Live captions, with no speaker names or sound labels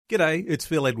G'day, it's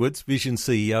Phil Edwards, Vision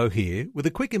CEO here, with a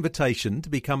quick invitation to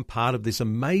become part of this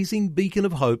amazing beacon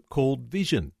of hope called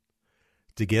Vision.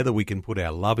 Together we can put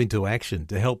our love into action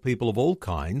to help people of all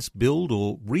kinds build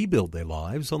or rebuild their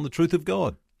lives on the truth of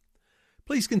God.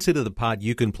 Please consider the part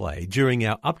you can play during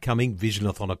our upcoming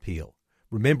Visionathon appeal,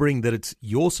 remembering that it's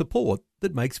your support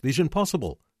that makes Vision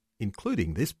possible,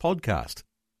 including this podcast.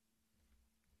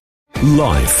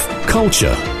 Life,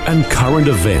 culture and current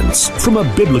events from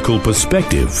a biblical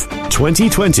perspective.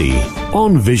 2020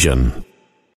 on Vision.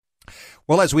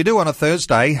 Well, as we do on a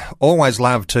Thursday, always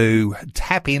love to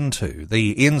tap into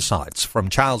the insights from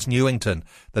Charles Newington,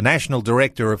 the National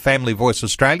Director of Family Voice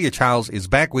Australia. Charles is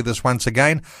back with us once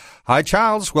again. Hi,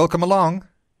 Charles. Welcome along.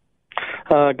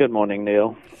 Good morning,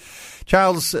 Neil.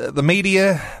 Charles, the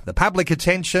media, the public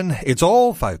attention, it's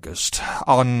all focused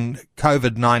on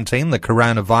COVID-19, the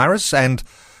coronavirus, and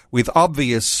with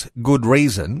obvious good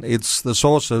reason. It's the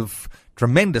source of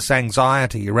tremendous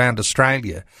anxiety around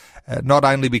Australia, not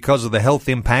only because of the health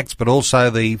impacts, but also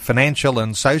the financial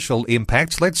and social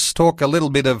impacts. Let's talk a little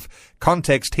bit of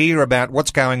context here about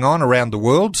what's going on around the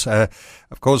world.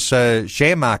 Of course,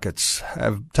 share markets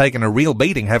have taken a real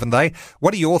beating, haven't they?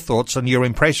 What are your thoughts and your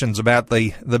impressions about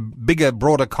the bigger,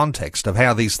 broader context of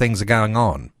how these things are going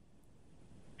on?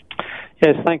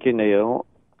 Yes, thank you, Neil.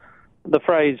 The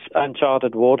phrase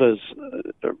uncharted waters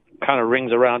kind of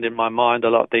rings around in my mind a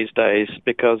lot these days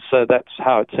because that's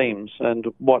how it seems. And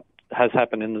what has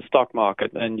happened in the stock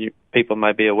market, and people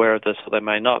may be aware of this or they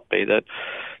may not be, that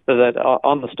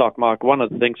on the stock market, one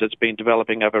of the things that's been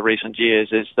developing over recent years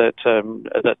is that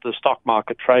the stock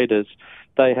market traders,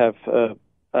 they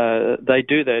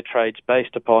do their trades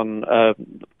based upon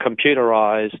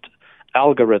computerized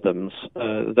algorithms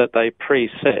that they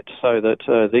preset, so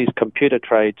that these computer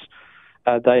trades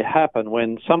they happen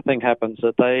when something happens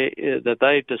that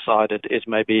they've decided is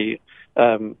maybe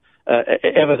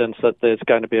evidence that there's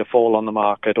going to be a fall on the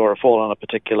market or a fall on a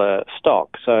particular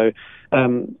stock. So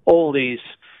all these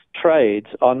trades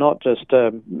are not just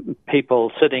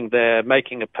people sitting there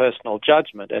making a personal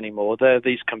judgment anymore. They're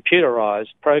these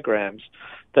computerized programs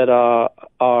that are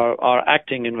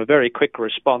acting in a very quick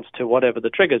response to whatever the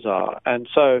triggers are. And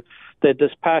so they're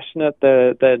dispassionate.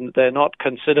 They're not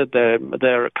considered.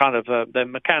 They're kind of they're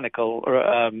mechanical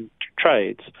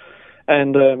trades.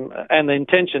 And the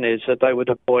intention is that they would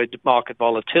avoid market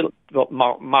volatility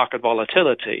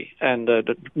and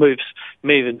move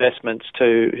investments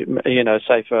to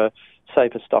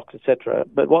safer stocks, etc.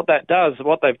 But what that does,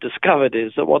 what they've discovered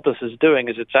is that what this is doing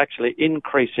is it's actually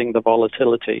increasing the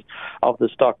volatility of the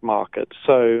stock market.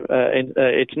 So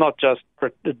it's not just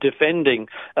defending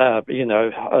a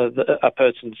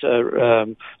person's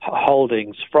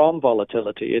holdings from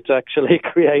volatility. It's actually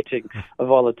creating a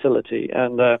volatility,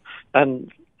 and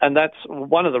that's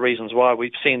one of the reasons why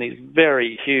we've seen these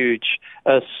very huge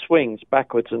swings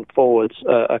backwards and forwards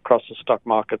across the stock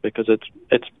market, because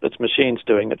it's machines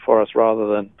doing it for us rather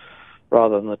than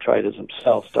the traders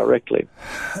themselves directly.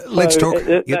 Let's talk.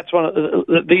 That's one of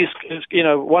these.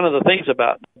 One of the things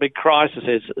about the big crisis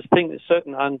is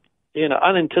certain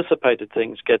unanticipated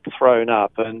things get thrown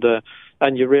up,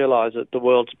 and you realise that the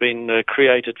world's been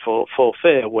created for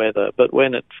fair weather, but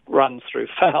when it runs through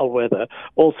foul weather,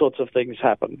 all sorts of things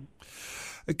happen.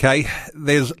 Okay,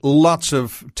 there's lots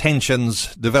of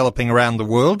tensions developing around the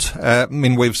world.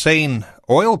 We've seen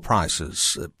oil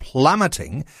prices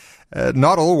plummeting,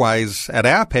 not always at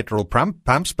our petrol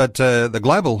pumps, but the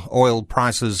global oil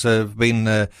prices have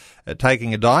been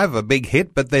taking a dive, a big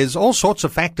hit, but there's all sorts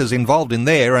of factors involved in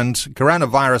there, and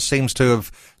coronavirus seems to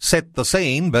have set the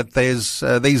scene, but there's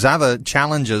these other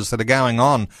challenges that are going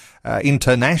on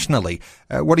internationally.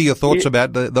 What are your thoughts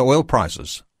about the oil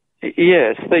prices?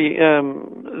 Yes,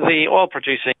 the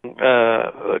oil-producing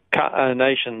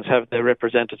nations have their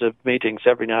representative meetings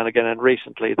every now and again, and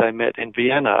recently they met in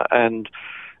Vienna, and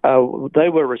they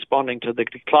were responding to the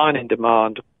decline in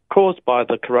demand caused by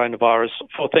the coronavirus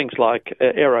for things like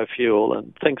aerofuel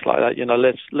and things like that,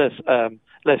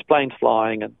 less planes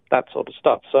flying and that sort of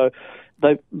stuff. So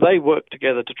they work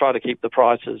together to try to keep the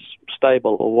prices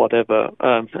stable or whatever,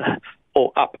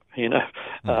 or up,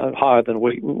 higher than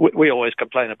we always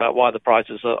complain about why the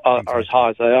prices are as high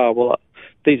as they are. Well,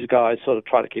 these guys sort of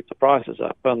try to keep the prices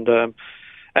up,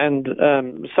 and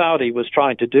Saudi was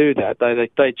trying to do that.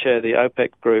 They chair the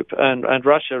OPEC group, and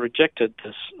Russia rejected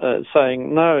this,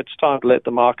 saying no, it's time to let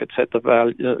the market set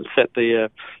the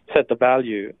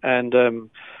value. And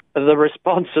the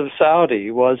response of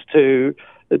Saudi was to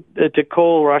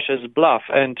call Russia's bluff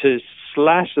and to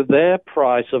slash their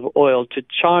price of oil to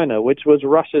China, which was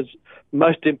Russia's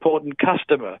most important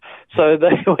customer. So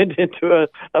they went into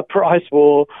a price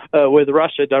war with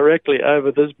Russia directly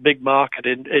over this big market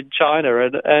in China.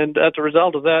 And as a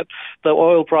result of that, the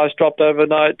oil price dropped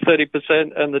overnight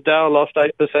 30% and the Dow lost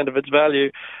 8% of its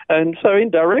value. And so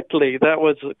indirectly, that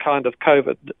was kind of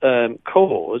COVID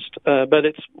caused. But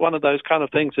it's one of those kind of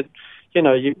things that,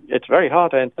 it's very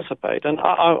hard to anticipate. And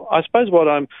I suppose what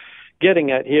I'm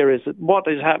getting at here is that what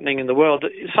is happening in the world.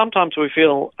 Sometimes we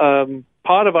feel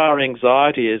part of our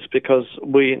anxiety is because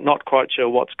we're not quite sure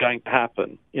what's going to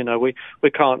happen.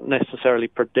 We can't necessarily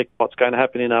predict what's going to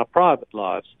happen in our private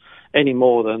lives any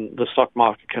more than the stock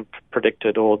market can predict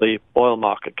it, or the oil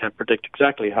market can predict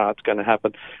exactly how it's going to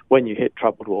happen when you hit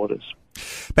troubled waters.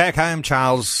 Back home,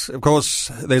 Charles, of course,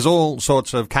 there's all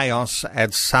sorts of chaos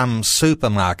at some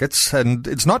supermarkets, and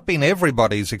it's not been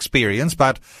everybody's experience,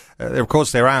 but of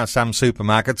course there are some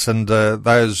supermarkets and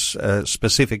those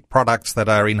specific products that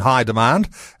are in high demand.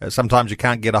 Sometimes you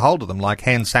can't get a hold of them, like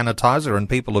hand sanitizer, and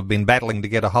people have been battling to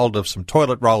get a hold of some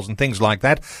toilet rolls and things like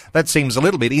that. That seems a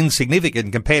little bit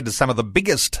insignificant compared to some of the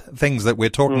biggest things that we're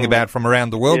talking about from around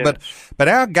the world. Yes. But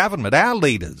our government, our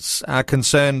leaders are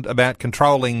concerned about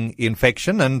controlling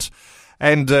infection, and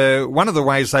one of the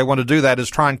ways they want to do that is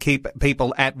try and keep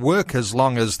people at work as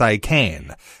long as they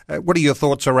can. What are your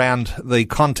thoughts around the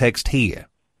context here?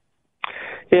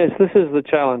 Yes, this is the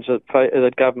challenge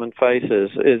that government faces,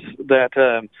 is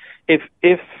that if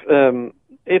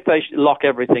they lock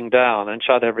everything down and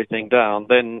shut everything down,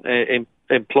 then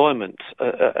employment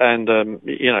and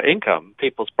income,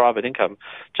 people's private income,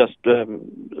 just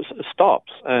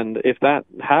stops. And if that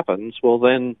happens, well,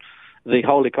 then the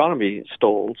whole economy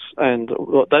stalls, and they've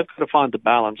got to find the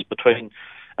balance between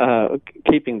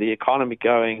keeping the economy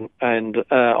going and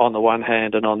on the one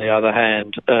hand, and on the other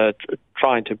hand,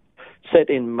 trying to set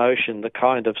in motion the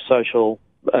kind of social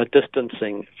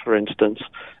distancing, for instance,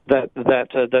 that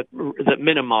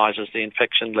minimises the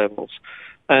infection levels.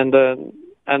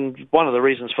 And one of the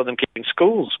reasons for them keeping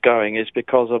schools going is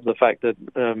because of the fact that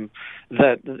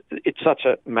that it's such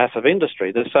a massive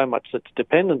industry. There's so much that's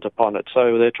dependent upon it.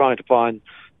 So they're trying to find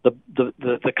the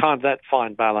kind of that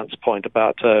fine balance point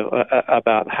about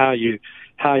how you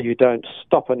don't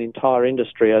stop an entire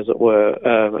industry, as it were.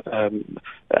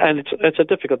 And it's a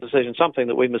difficult decision, something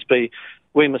that we must be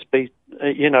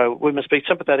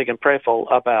sympathetic and prayerful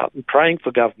about, and praying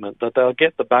for government that they'll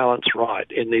get the balance right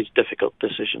in these difficult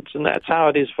decisions. And that's how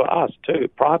it is for us too,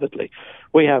 privately.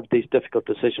 We have these difficult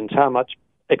decisions. How much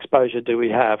exposure do we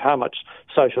have? How much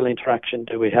social interaction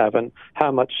do we have? And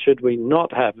how much should we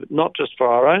not have, not just for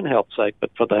our own health's sake,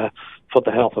 but for the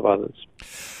health of others?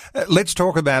 Let's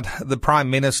talk about the Prime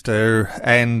Minister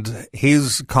and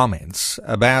his comments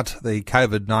about the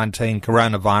COVID-19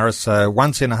 coronavirus,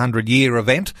 once-in-a-100-year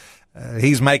event.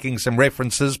 He's making some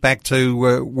references back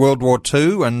to World War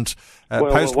II and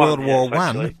post-World War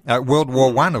One. World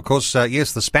War One, of course,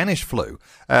 yes, the Spanish flu.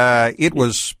 It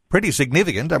was pretty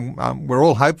significant, and we're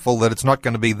all hopeful that it's not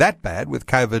going to be that bad with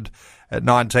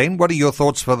COVID-19. What are your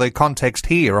thoughts for the context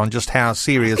here on just how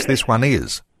serious this one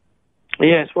is?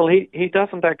 Yes, well, he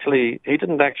didn't actually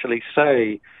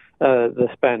say the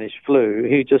Spanish flu.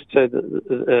 He just said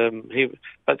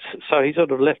so he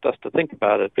sort of left us to think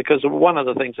about it, because one of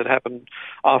the things that happened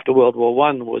after World War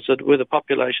One was that with a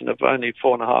population of only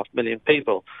 4.5 million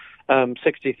people,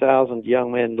 60,000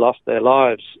 young men lost their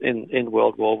lives in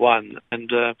World War One,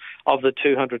 and of the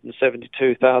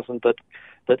 272,000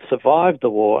 that survived the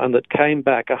war and that came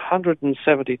back,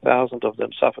 170,000 of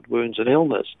them suffered wounds and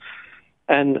illness.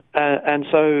 And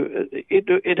so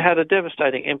it had a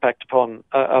devastating impact upon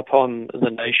the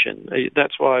nation.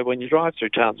 That's why when you drive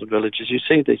through towns and villages, you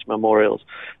see these memorials,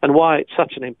 and why it's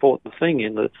such an important thing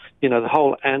in the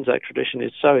whole Anzac tradition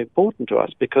is so important to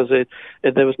us, because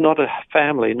there was not a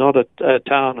family, not a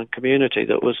town and community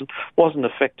that wasn't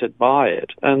affected by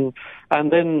it, and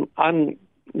then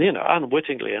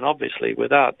unwittingly and obviously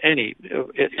without any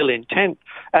ill intent,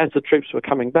 as the troops were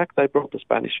coming back, they brought the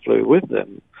Spanish flu with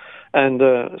them. And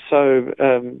so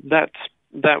that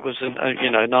was in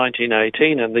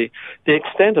 1918, and the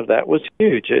extent of that was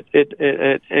huge.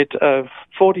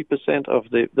 40% of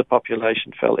the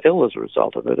population fell ill as a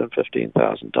result of it, and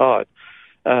 15,000 died.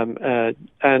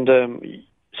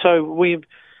 So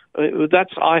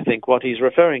that's, I think, what he's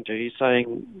referring to. He's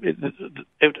saying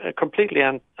it completely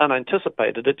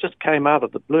unanticipated. It just came out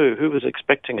of the blue. Who was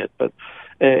expecting it? But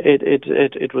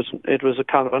it was a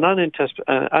kind of an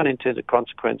unintended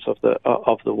consequence of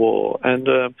the war. And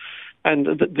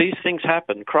these things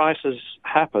happen. Crisis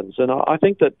happens, and I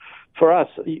think that for us,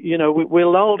 we're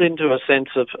lulled into a sense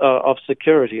of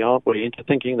security, aren't we? Into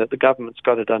thinking that the government's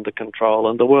got it under control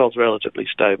and the world's relatively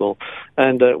stable,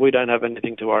 and we don't have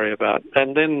anything to worry about.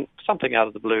 And then something out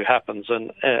of the blue happens,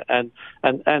 and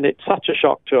it's such a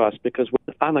shock to us because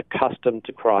we're unaccustomed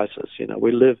to crisis.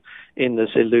 We live in this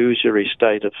illusory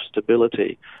state of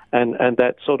stability, and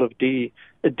that sort of decommissions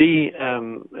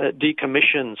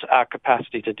our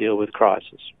capacity to deal with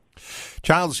crisis.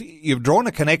 Charles, you've drawn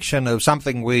a connection of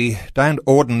something we don't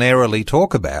ordinarily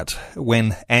talk about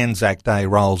when Anzac Day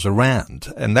rolls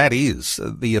around, and that is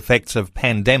the effects of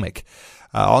pandemic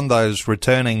on those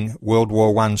returning World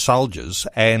War I soldiers.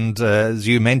 And as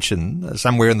you mentioned,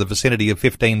 somewhere in the vicinity of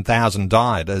 15,000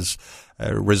 died as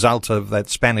a result of that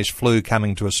Spanish flu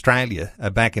coming to Australia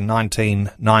back in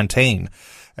 1919.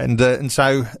 And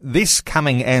so this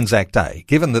coming Anzac Day,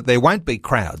 given that there won't be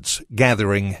crowds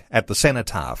gathering at the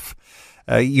cenotaph,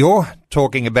 you're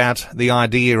talking about the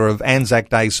idea of Anzac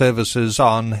Day services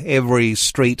on every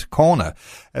street corner.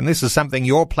 And this is something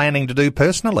you're planning to do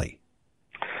personally.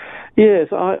 Yes,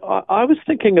 I was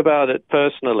thinking about it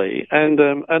personally. And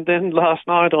then last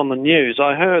night on the news,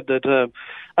 I heard that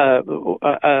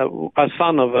a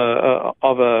son of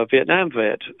a Vietnam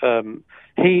vet,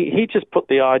 he just put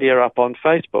the idea up on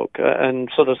Facebook and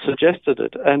sort of suggested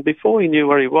it. And before he knew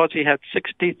where he was, he had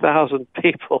 60,000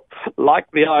 people like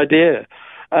the idea.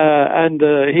 And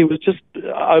he was just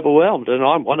overwhelmed. And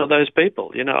I'm one of those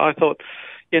people. I thought,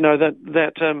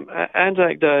 that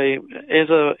Anzac Day is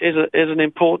an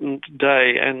important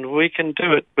day, and we can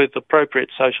do it with appropriate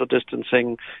social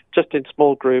distancing, just in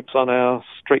small groups on our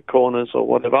street corners or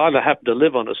whatever. I happen to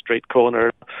live on a street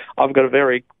corner. I've got a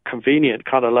very convenient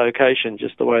kind of location,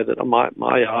 just the way that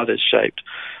my yard is shaped.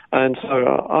 And so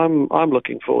I'm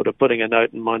looking forward to putting a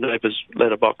note in my neighbours'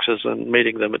 letterboxes and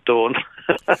meeting them at dawn.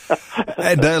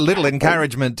 And a little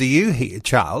encouragement to you here,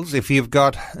 Charles, if you've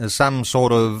got some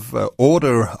sort of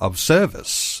order of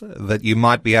service that you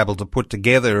might be able to put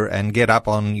together and get up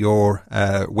on your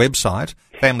website,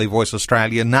 Family Voice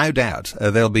Australia, no doubt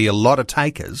there'll be a lot of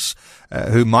takers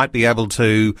who might be able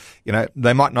to,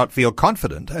 they might not feel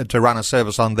confident to run a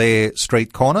service on their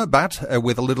street corner, but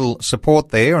with a little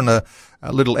support there and a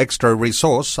little extra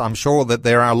resource, I'm sure that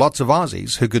there are lots of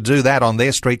Aussies who could do that on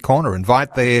their street corner,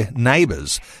 invite their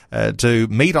neighbours to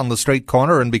meet on the street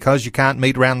corner, and because you can't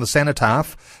meet around the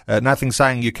cenotaph, nothing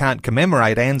saying you can't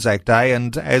commemorate Anzac Day.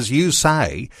 And as you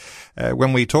say,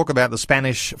 when we talk about the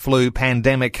Spanish flu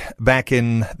pandemic back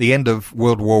in the end of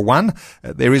World War I,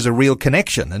 there is a real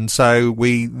connection. And so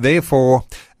we therefore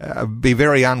be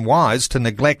very unwise to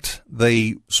neglect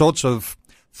the sorts of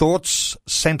thoughts,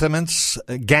 sentiments,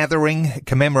 gathering,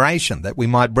 commemoration that we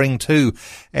might bring to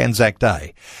Anzac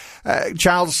Day.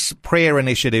 Charles, prayer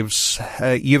initiatives.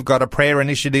 You've got a prayer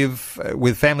initiative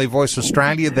with Family Voice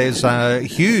Australia. There's a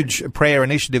huge prayer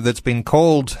initiative that's been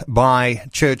called by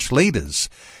church leaders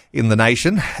in the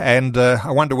nation, and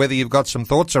I wonder whether you've got some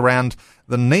thoughts around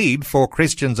the need for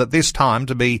Christians at this time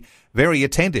to be very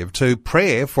attentive to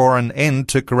prayer for an end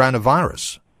to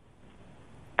coronavirus.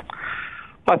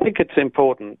 I think it's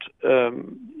important.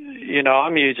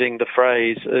 I'm using the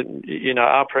phrase,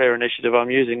 our prayer initiative,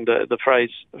 I'm using the phrase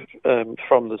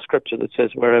from the scripture that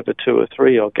says, wherever two or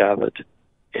three are gathered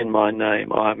in my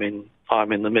name, I'm in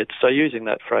the midst. So using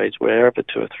that phrase, wherever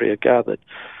two or three are gathered,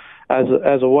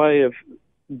 as a way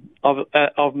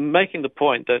of making the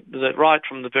point that right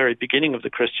from the very beginning of the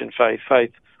Christian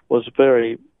faith was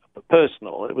very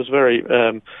personal. It was very,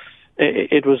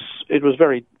 it was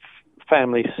very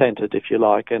family-centered, if you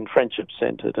like, and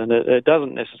friendship-centered, and it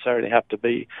doesn't necessarily have to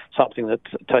be something that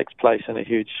takes place in a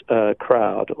huge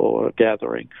crowd or a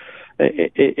gathering.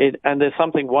 And there's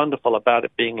something wonderful about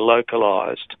it being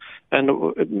localized.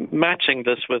 And matching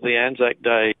this with the Anzac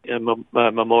Day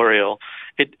memorial,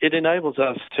 it enables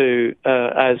us to,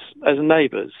 as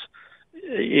neighbours,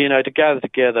 to gather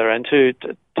together and to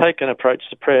take an approach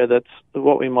to prayer that's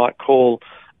what we might call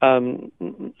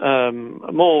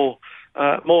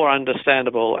more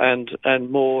understandable and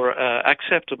more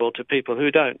acceptable to people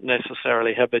who don't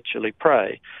necessarily habitually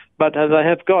pray. But they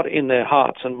have got in their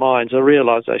hearts and minds a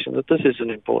realization that this is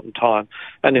an important time,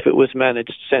 and if it was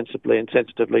managed sensibly and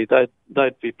sensitively,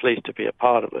 they'd be pleased to be a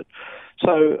part of it.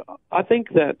 So I think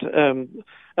that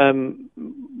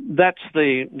that's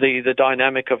the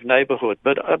dynamic of neighbourhood.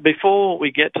 But before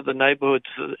we get to the neighbourhood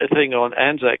thing on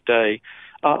Anzac Day,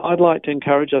 I'd like to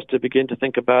encourage us to begin to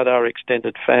think about our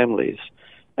extended families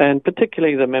and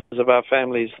particularly the members of our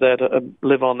families that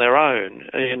live on their own,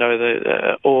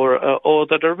 or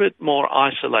that are a bit more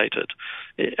isolated.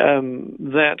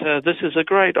 This is a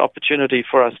great opportunity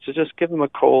for us to just give them a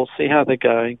call, see how they're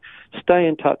going, stay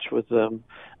in touch with them,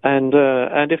 and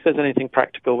if there's anything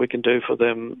practical we can do for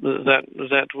them,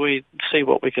 that we see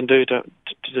what we can do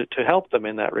to help them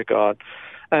in that regard.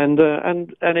 And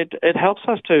it helps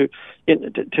us to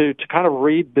kind of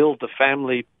rebuild the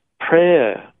family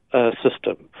prayer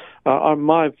system.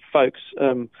 My folks,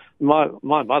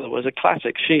 my mother was a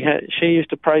classic. She used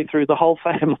to pray through the whole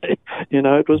family.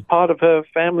 It was part of her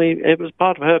family. It was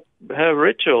part of her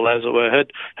ritual, as it were,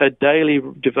 her daily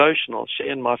devotional. She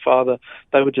and my father,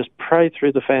 they would just pray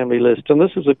through the family list. And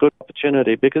this is a good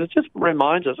opportunity because it just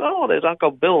reminds us, oh, there's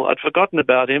Uncle Bill. I'd forgotten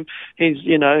about him. He's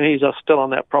still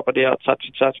on that property out such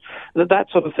and such.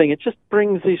 That sort of thing. It just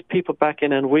brings these people back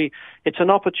in, and it's an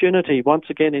opportunity once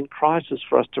again in crisis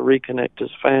for us to reconnect as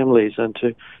families and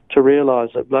to realize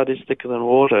that blood is thicker than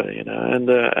water, and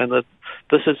that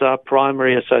this is our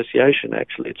primary association.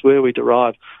 Actually, it's where we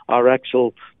derive our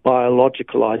actual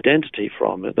biological identity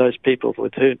from. Those people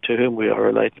to whom we are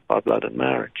related by blood and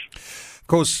marriage. Of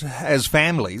course, as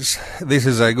families, this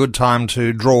is a good time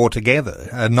to draw together,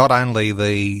 not only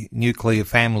the nuclear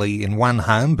family in one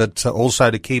home, but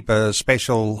also to keep a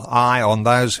special eye on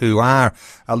those who are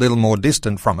a little more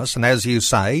distant from us. And as you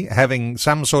say, having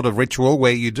some sort of ritual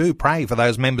where you do pray for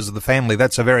those members of the family,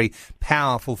 that's a very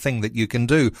powerful thing that you can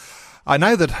do. I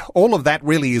know that all of that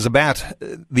really is about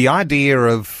the idea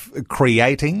of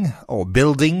creating or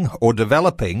building or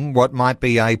developing what might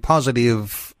be a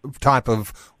positive type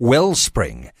of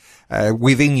wellspring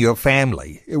within your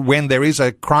family. When there is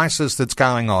a crisis that's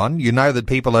going on, you know that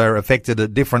people are affected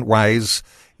in different ways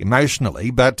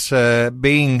emotionally, but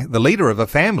being the leader of a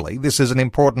family, this is an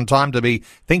important time to be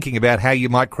thinking about how you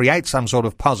might create some sort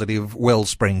of positive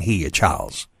wellspring here,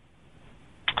 Charles.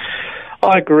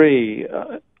 I agree.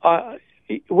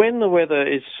 When the weather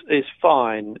is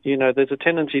fine, there's a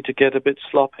tendency to get a bit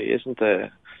sloppy, isn't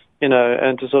there?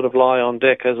 And to sort of lie on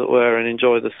deck, as it were, and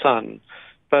enjoy the sun.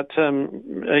 But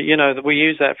we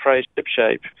use that phrase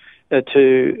 "shipshape"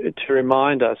 to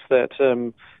remind us that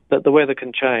the weather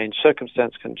can change,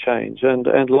 circumstance can change,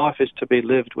 and life is to be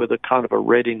lived with a kind of a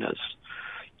readiness,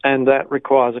 and that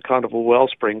requires a kind of a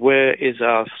wellspring. Where is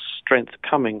our strength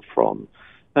coming from?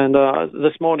 And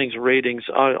this morning's readings,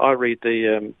 I read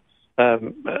the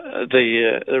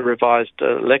revised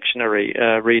lectionary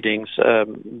readings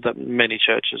that many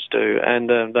churches do, and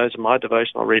those are my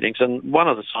devotional readings. And one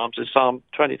of the Psalms is Psalm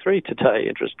 23 today,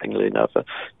 interestingly enough.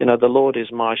 The Lord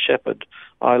is my shepherd,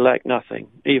 I lack nothing.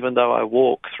 Even though I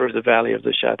walk through the valley of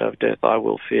the shadow of death, I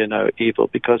will fear no evil,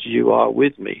 because you are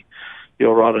with me.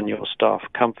 Your rod and your staff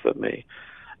comfort me.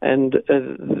 And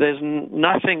there's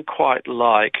nothing quite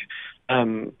like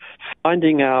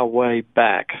finding our way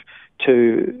back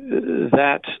to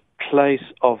that place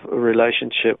of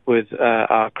relationship with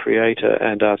our Creator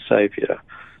and our Savior,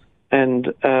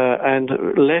 and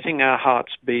letting our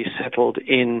hearts be settled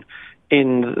in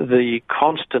the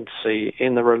constancy,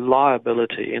 in the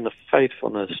reliability, in the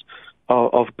faithfulness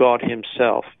of God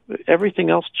Himself. Everything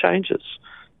else changes,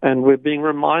 and we're being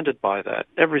reminded by that.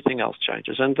 Everything else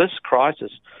changes, and this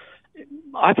crisis,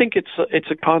 I think it's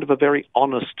a kind of a very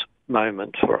honest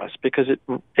moment for us, because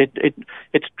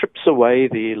it strips away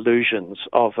the illusions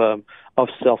of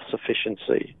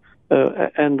self-sufficiency,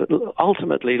 and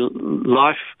ultimately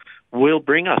life will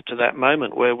bring us to that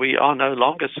moment where we are no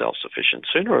longer self-sufficient.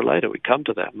 Sooner or later we come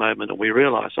to that moment and we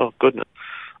realize, oh goodness,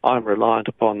 I'm reliant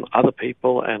upon other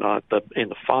people, and in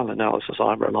the final analysis,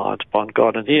 I'm reliant upon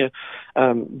God. And here,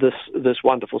 this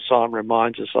wonderful psalm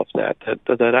reminds us of that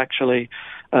actually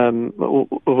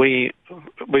we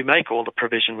make all the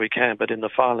provision we can, but in the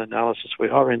final analysis, we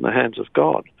are in the hands of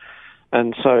God.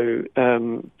 And so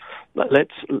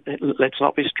let's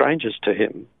not be strangers to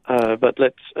Him, but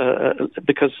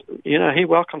because He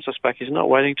welcomes us back. He's not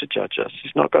waiting to judge us.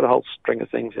 He's not got a whole string of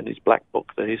things in His black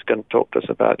book that He's going to talk to us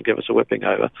about and give us a whipping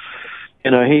over.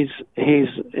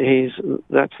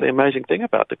 That's the amazing thing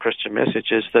about the Christian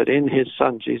message, is that in His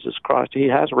Son Jesus Christ, He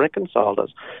has reconciled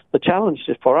us. The challenge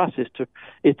for us is to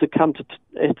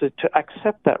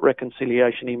accept that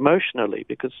reconciliation emotionally,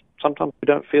 because sometimes we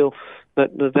don't feel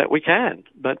that we can,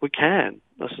 but we can.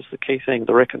 This is the key thing.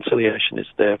 The reconciliation is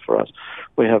there for us.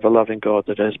 We have a loving God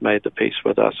that has made the peace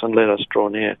with us, and let us draw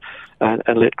near and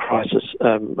let crisis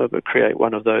create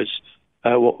one of those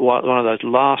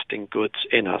lasting goods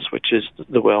in us, which is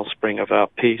the wellspring of our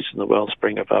peace and the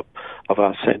wellspring of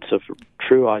our sense of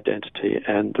true identity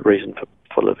and the reason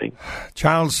for living.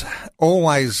 Charles,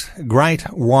 always great,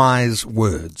 wise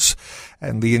words.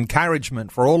 and the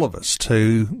encouragement for all of us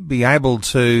to be able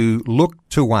to look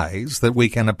to ways that we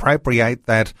can appropriate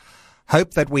that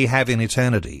hope that we have in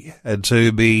eternity,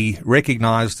 to be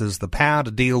recognised as the power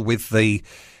to deal with the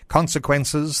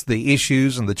consequences, the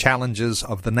issues and the challenges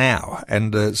of the now.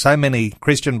 And so many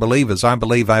Christian believers, I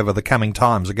believe, over the coming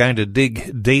times are going to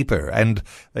dig deeper, and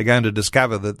they're going to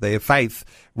discover that their faith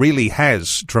really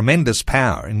has tremendous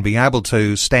power in being able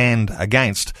to stand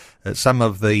against some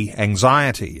of the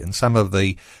anxiety and some of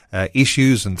the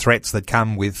issues and threats that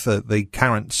come with the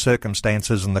current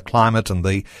circumstances and the climate and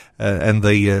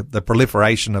the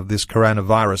proliferation of this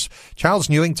coronavirus. Charles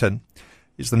Newington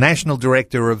is the National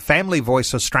Director of Family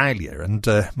Voice Australia, and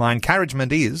my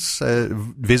encouragement is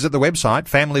visit the website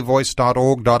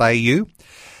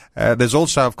familyvoice.org.au. There's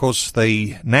also, of course,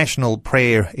 the National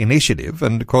Prayer Initiative,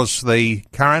 and of course the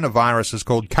coronavirus is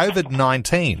called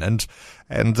COVID-19,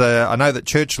 and I know that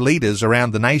church leaders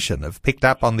around the nation have picked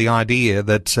up on the idea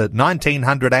that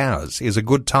 1900 hours is a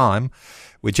good time,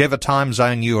 whichever time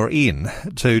zone you are in,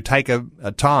 to take a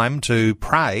time to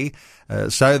pray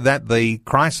so that the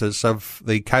crisis of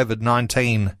the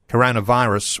COVID-19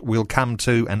 coronavirus will come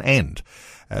to an end.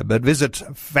 But visit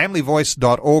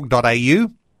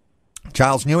familyvoice.org.au.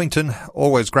 Charles Newington,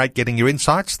 always great getting your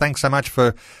insights. Thanks so much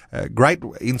for great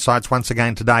insights once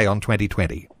again today on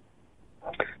 2020.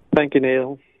 Thank you,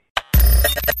 Neil.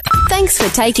 Thanks for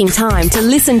taking time to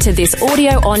listen to this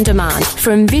audio on demand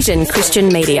from Vision Christian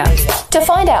Media. To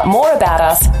find out more about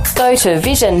us, go to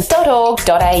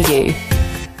vision.org.au.